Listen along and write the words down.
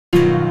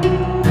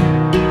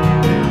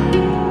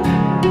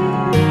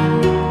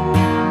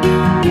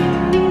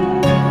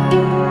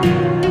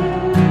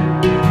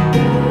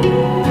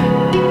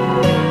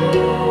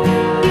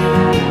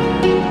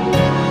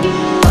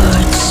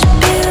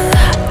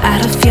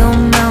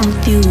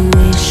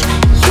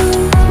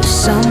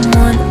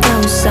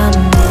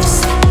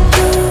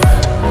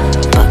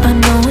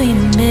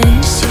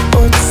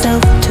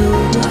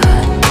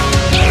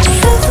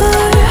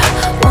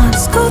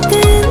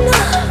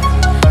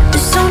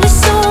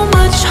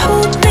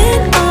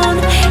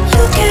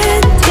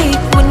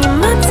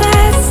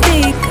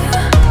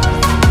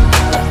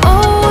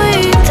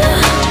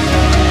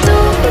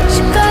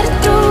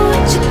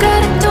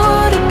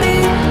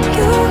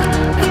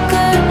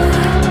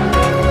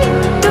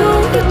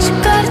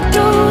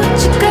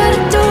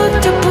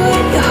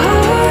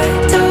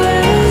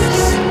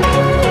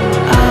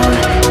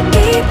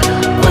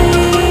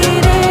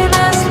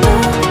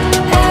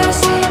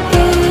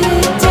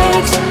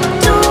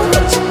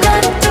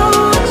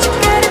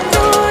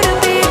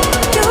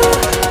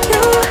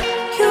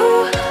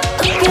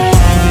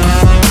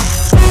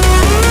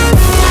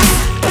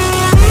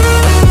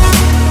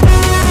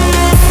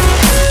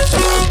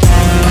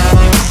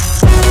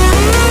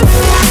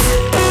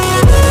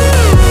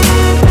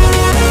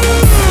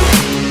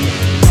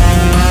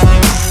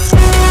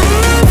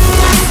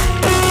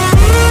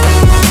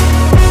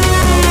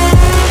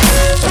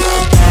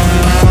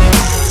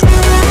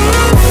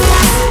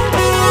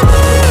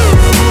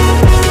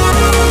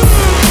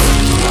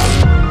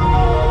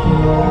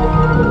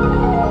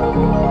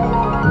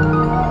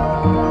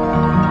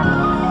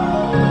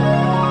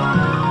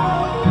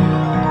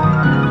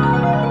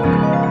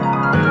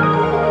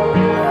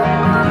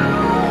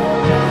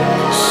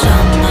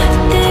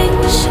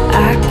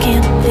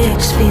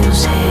this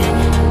feels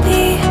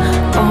heavy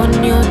on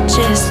your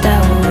chest. I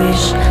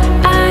wish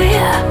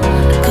I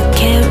could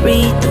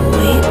carry the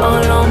weight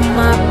all on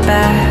my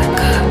back.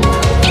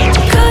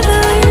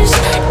 Colors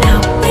now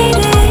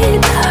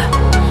faded.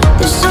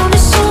 There's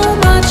only so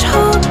much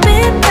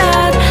hoping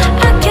that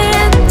I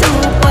can't do,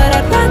 but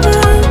I'd rather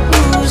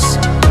lose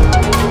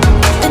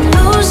than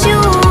lose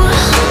you.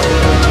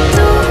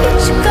 Do what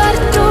you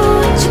gotta do,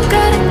 what you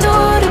gotta do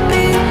to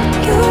be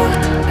you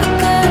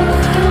again.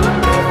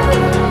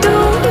 Do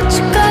what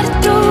you gotta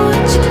do,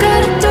 what you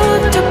gotta do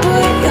to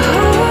put your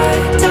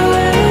heart to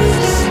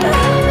rest.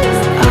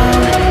 I'll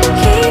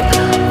keep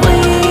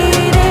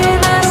waiting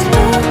as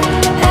long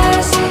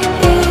as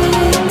it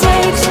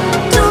takes.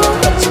 Do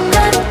what you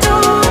gotta do,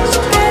 what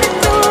you gotta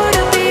do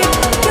to be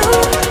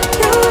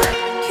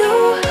you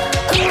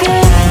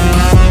again.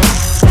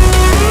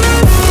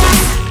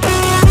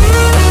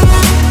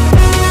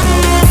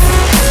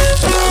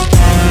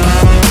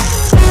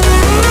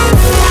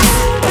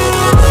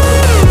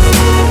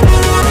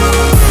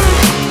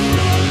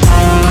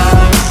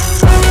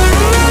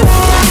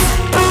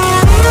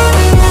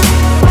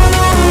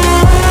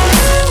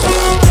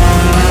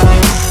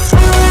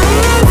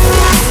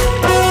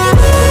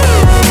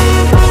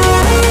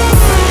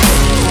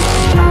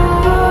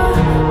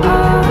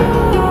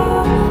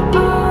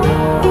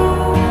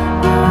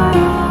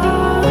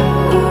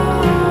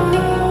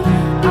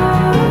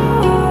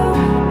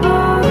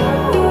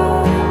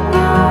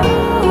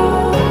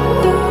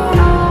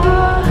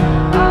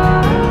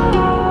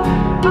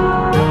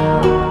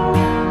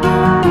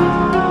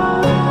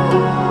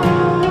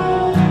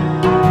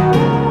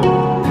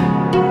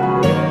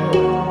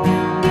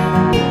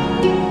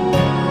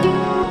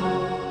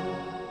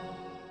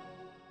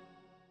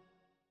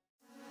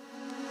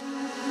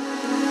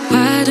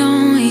 Why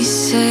don't we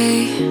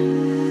say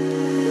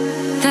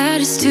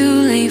that it's too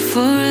late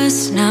for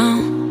us now?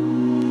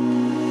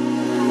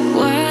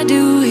 Why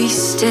do we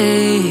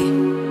stay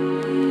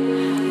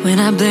when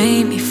I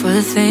blame you for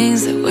the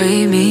things that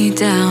weigh me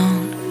down?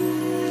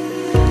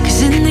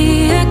 'Cause in the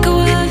echo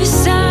of your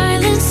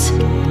silence,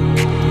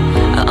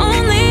 I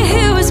only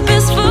hear what's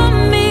best for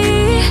me.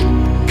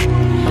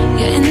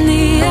 Yeah, in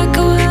the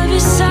echo of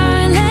your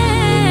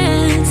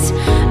silence,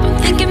 I'm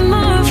thinking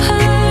more of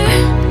her.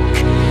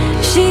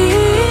 She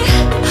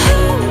who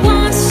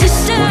wants to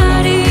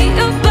study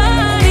your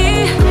body,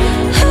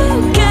 who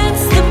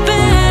gets the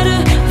better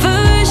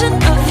version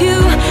of you.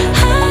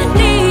 I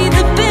need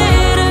the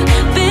bitter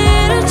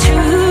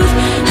truth.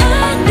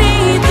 I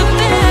need the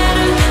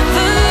better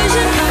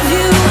version of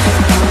you.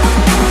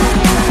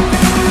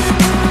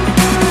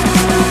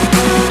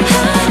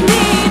 I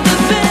need the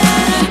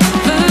better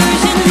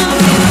version of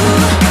you.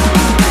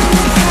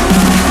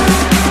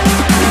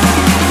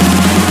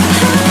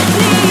 I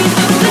need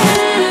the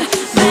better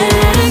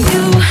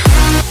you.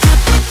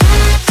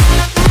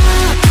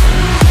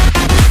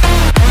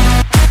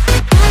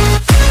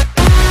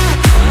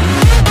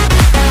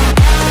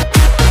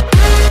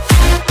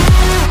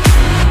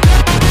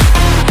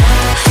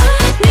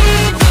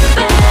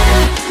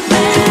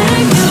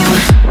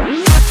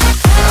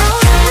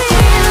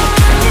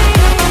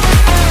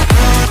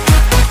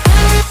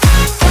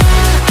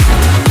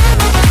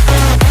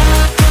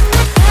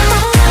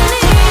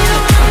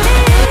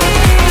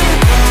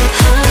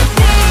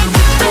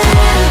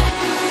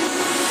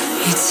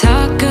 You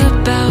talk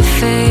about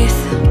faith.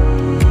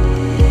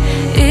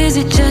 Is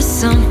it just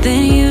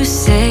something you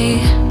say?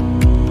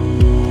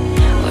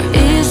 Or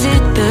is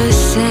it the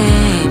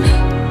same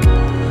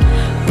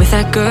with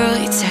that girl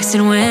you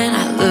texting when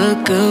I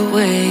look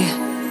away?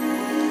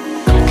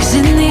 'Cause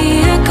in the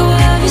echo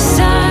of your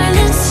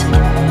silence,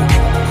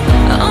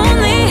 I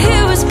only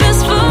hear what's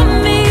best for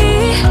me.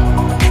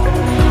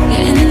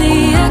 Yeah, in the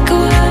echo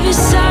of your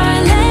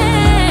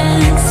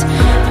silence,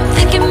 I'm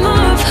thinking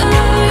more of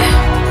her.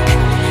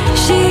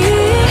 She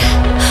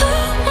who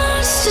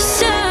wants to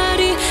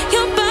study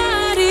your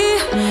body,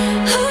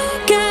 who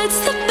gets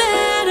the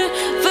better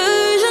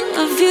version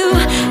of you.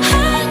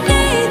 I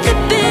need the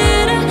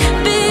bitter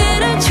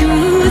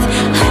truth.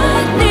 I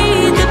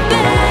need the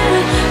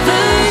better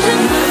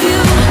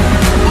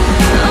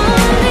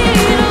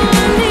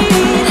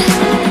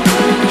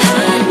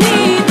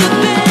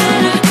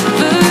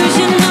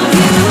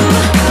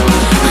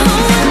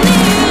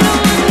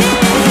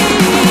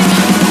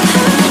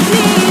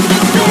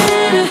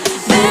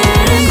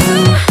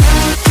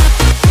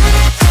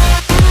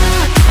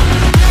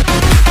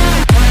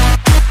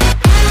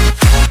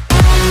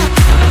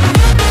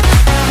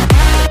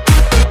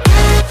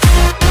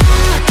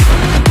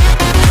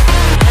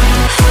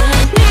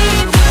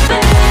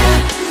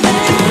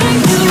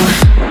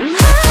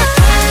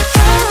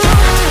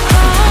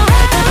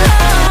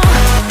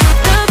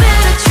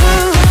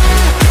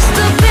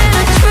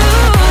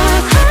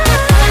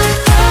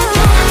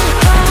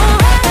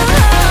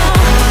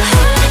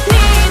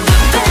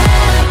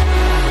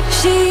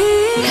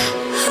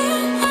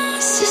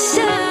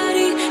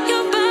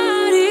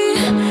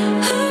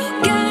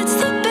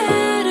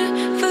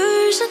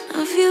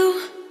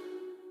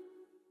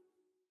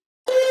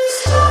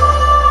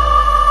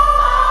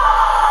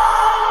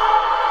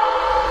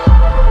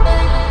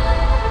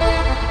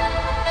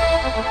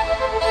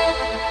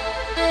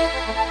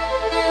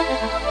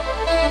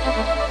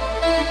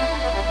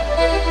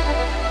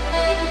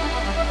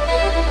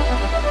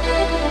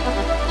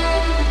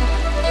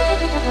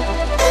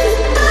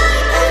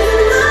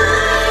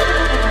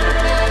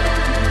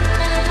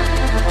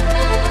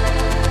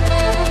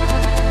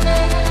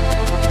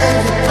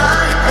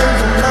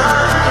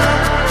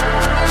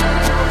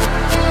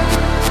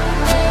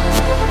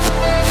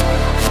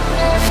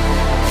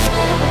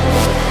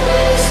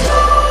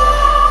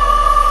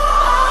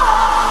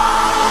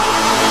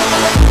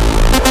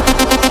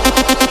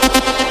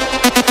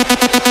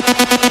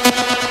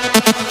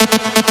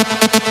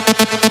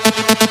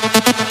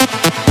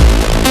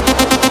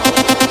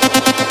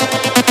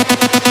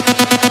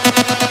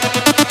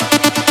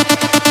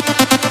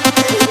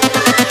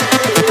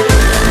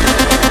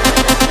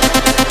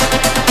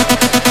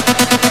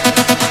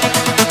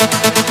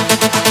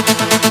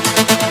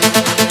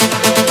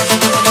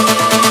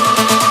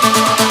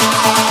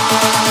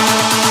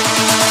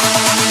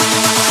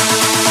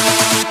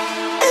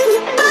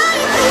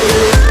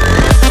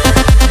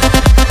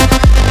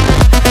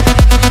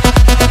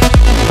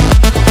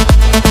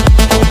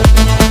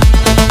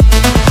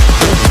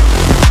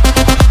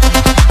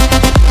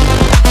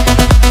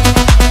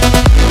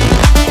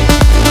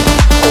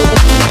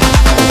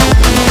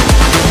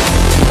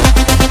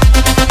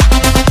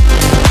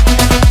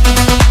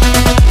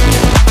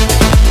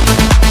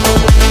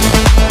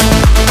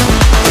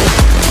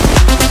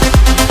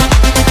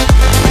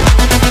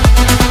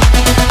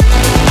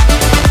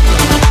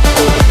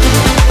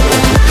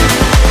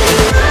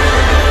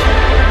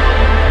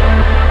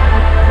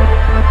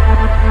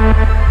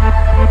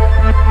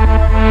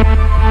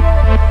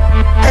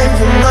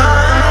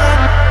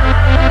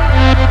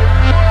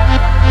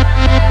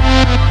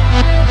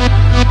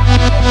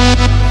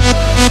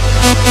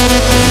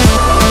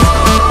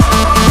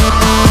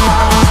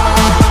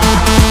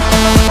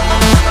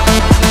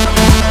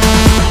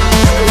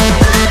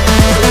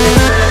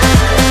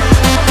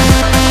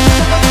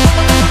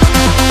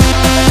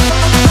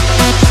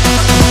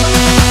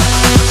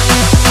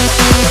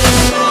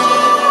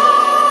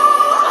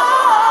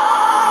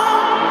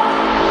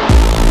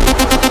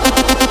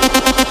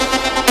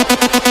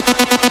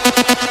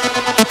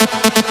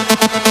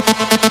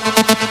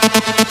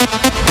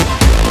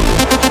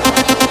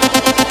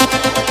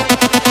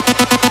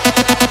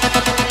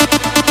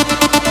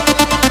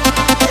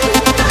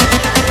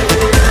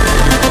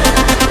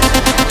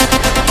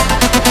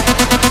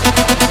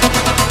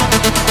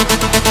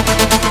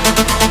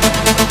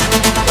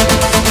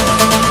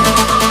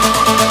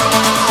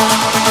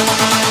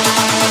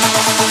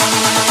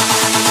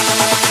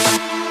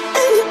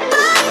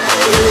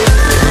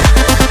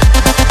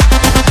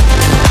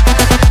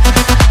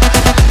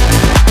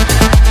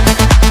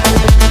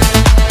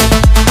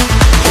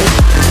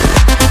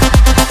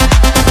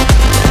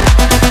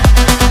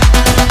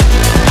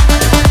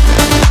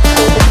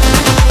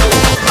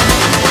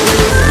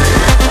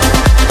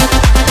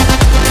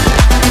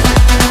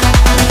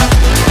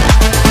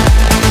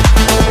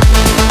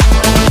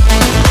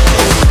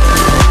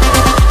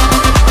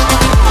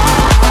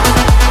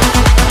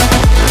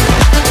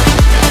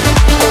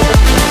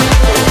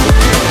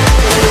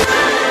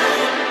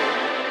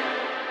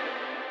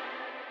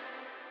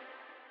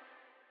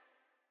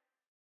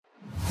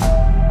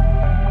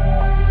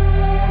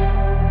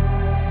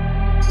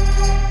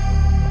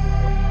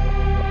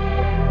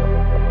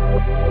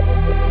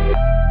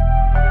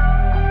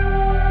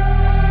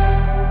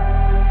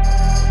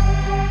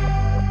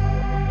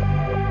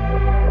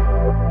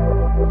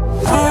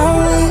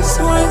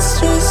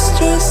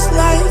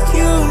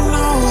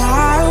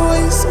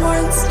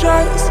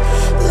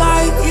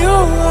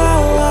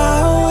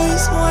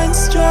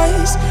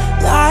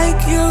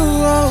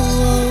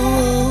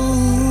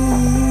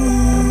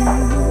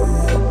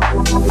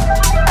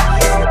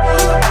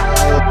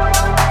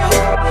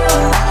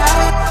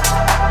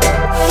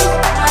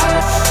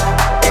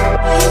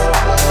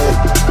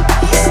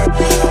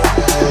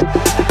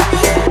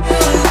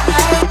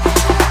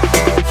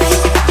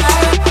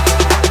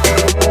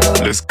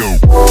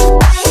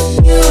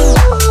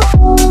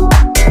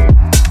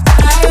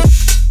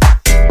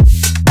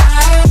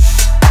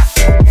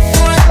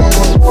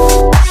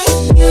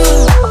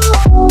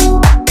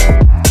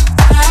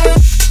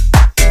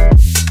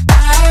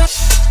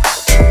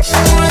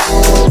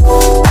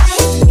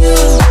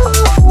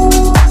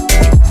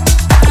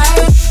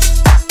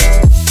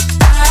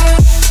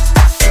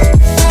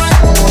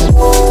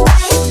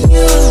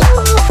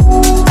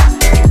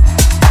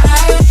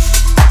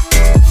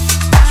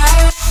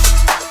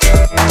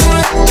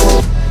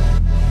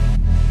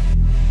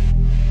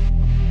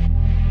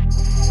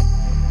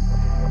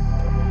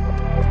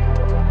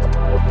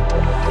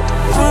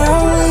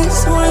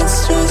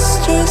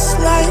just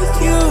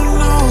like you.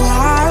 No,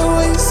 I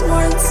always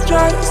want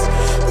stress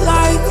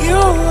like you.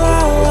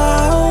 Oh,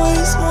 I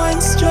always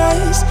want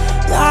stress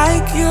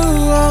like you.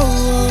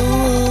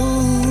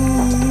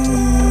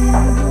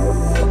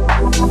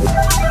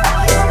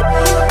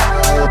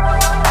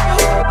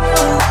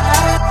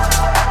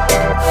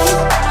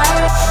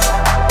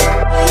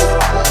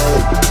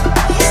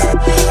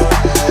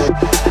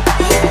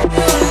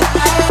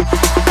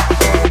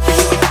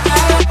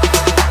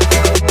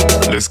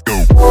 Let's go.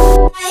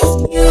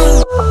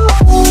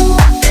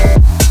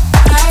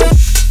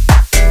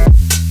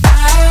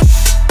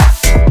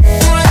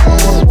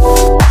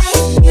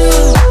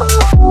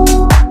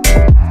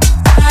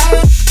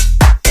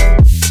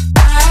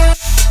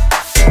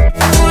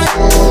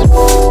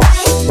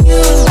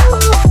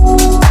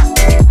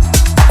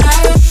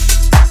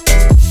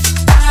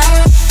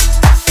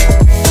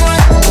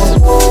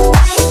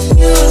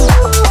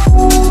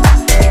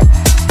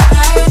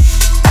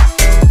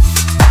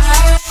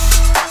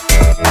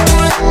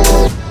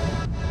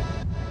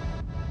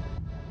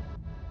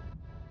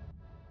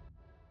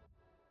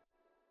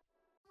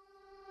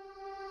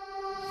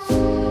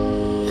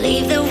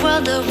 Leave the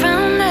world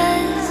around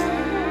us,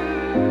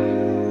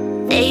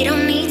 they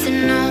don't need to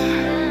know.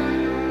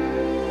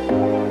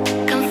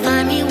 Come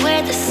find me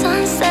where the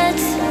sun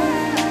sets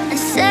and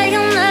say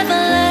you'll never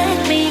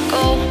let me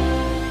go.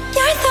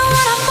 You're the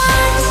one I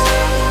want,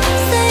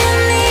 say you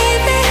need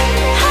me.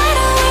 Hide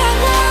away our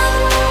love,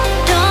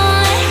 don't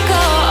let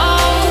go.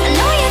 I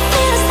know you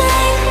feel the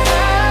same,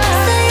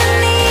 say you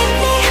need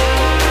me.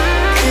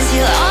 'Cause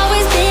you'll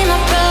always be my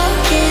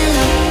broken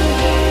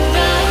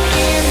love.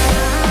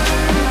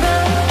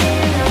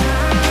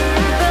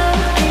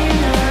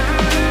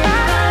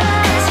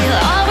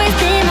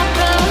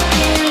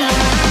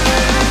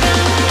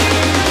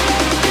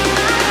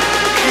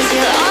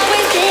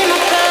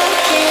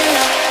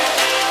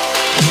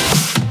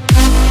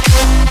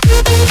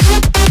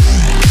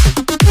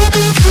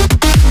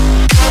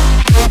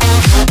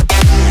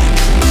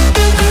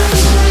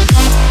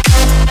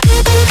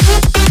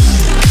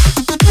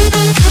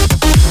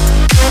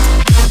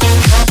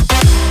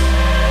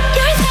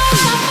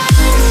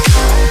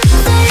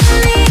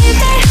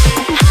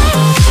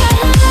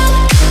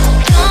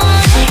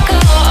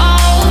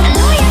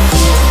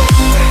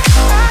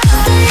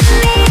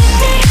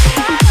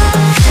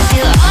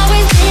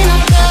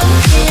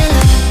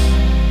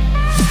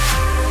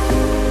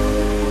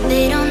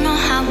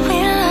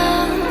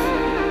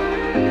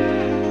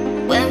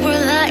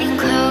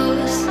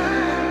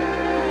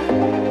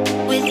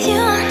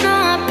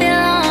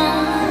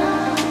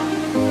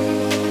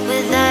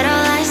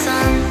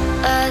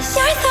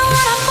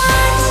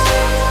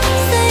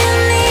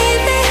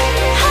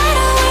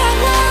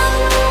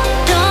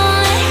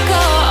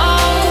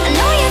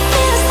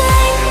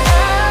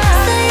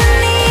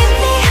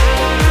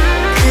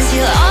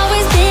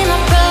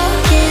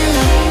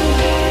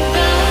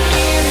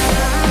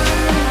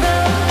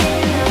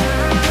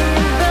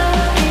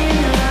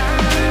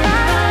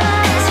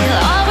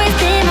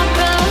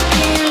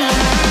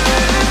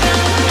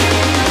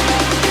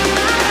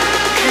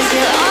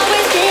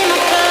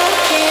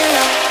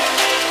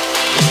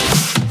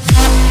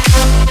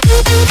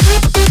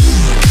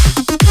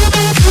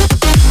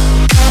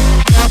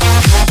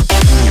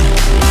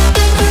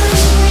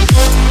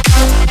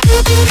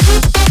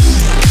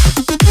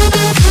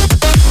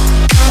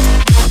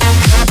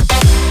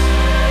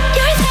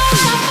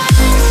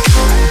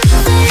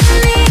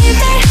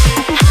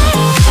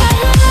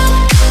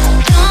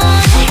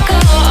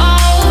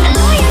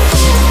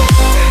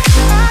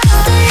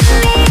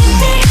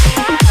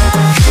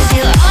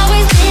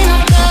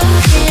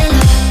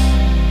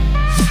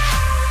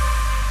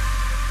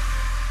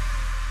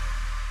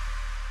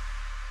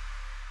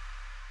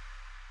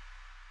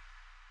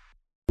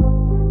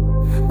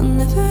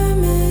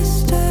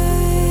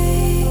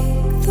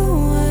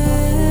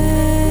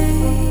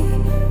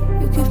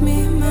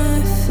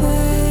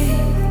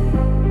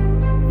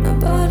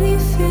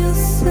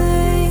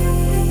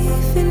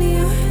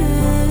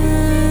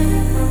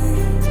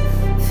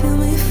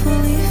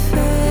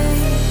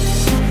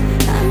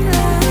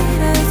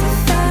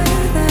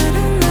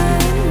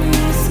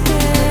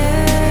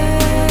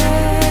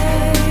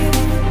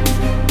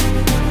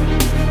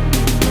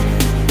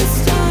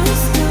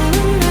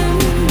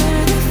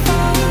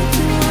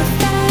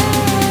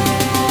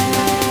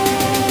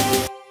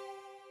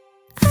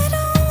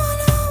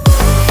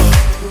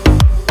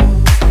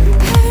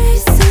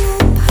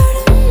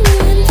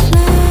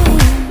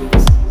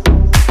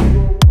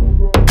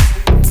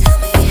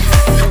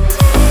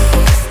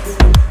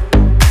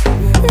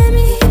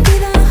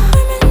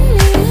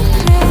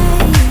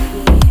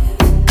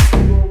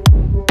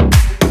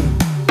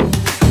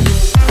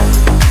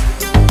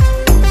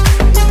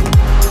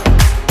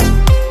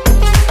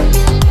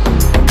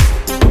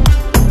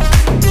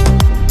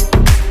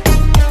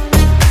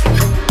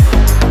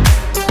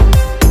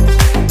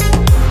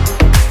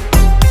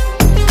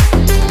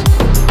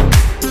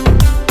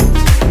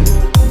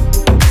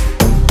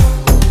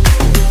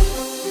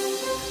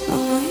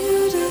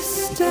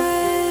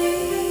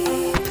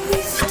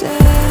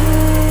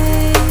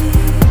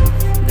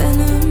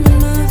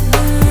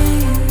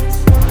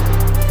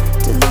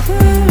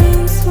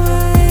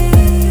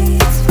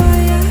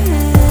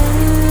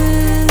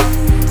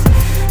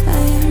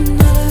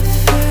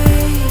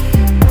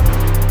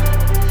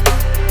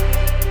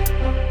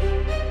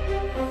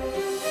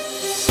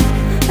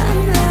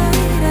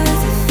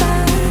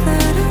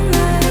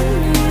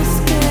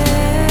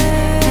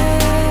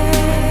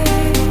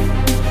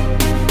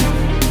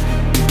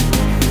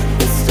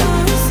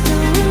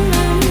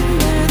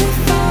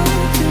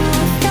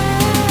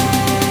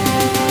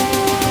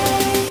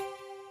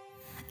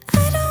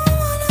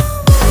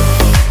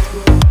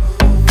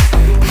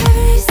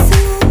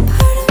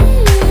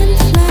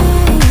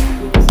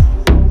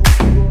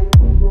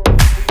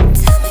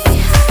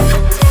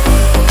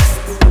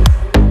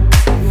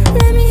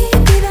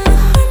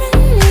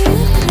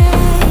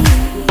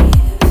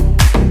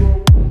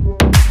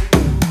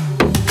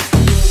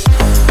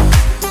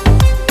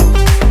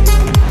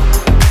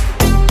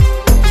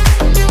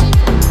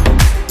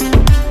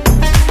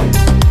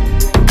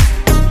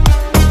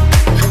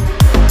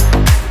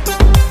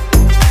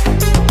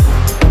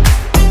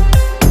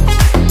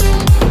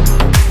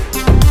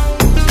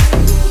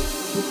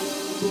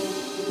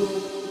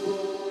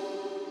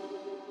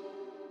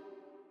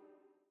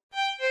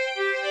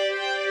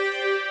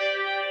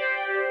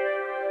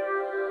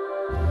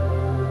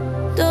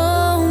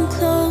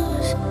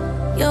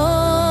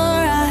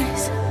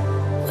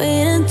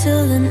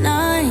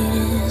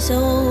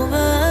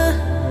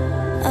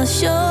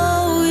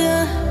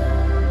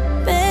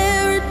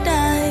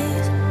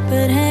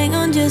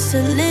 just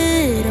a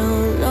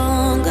little low.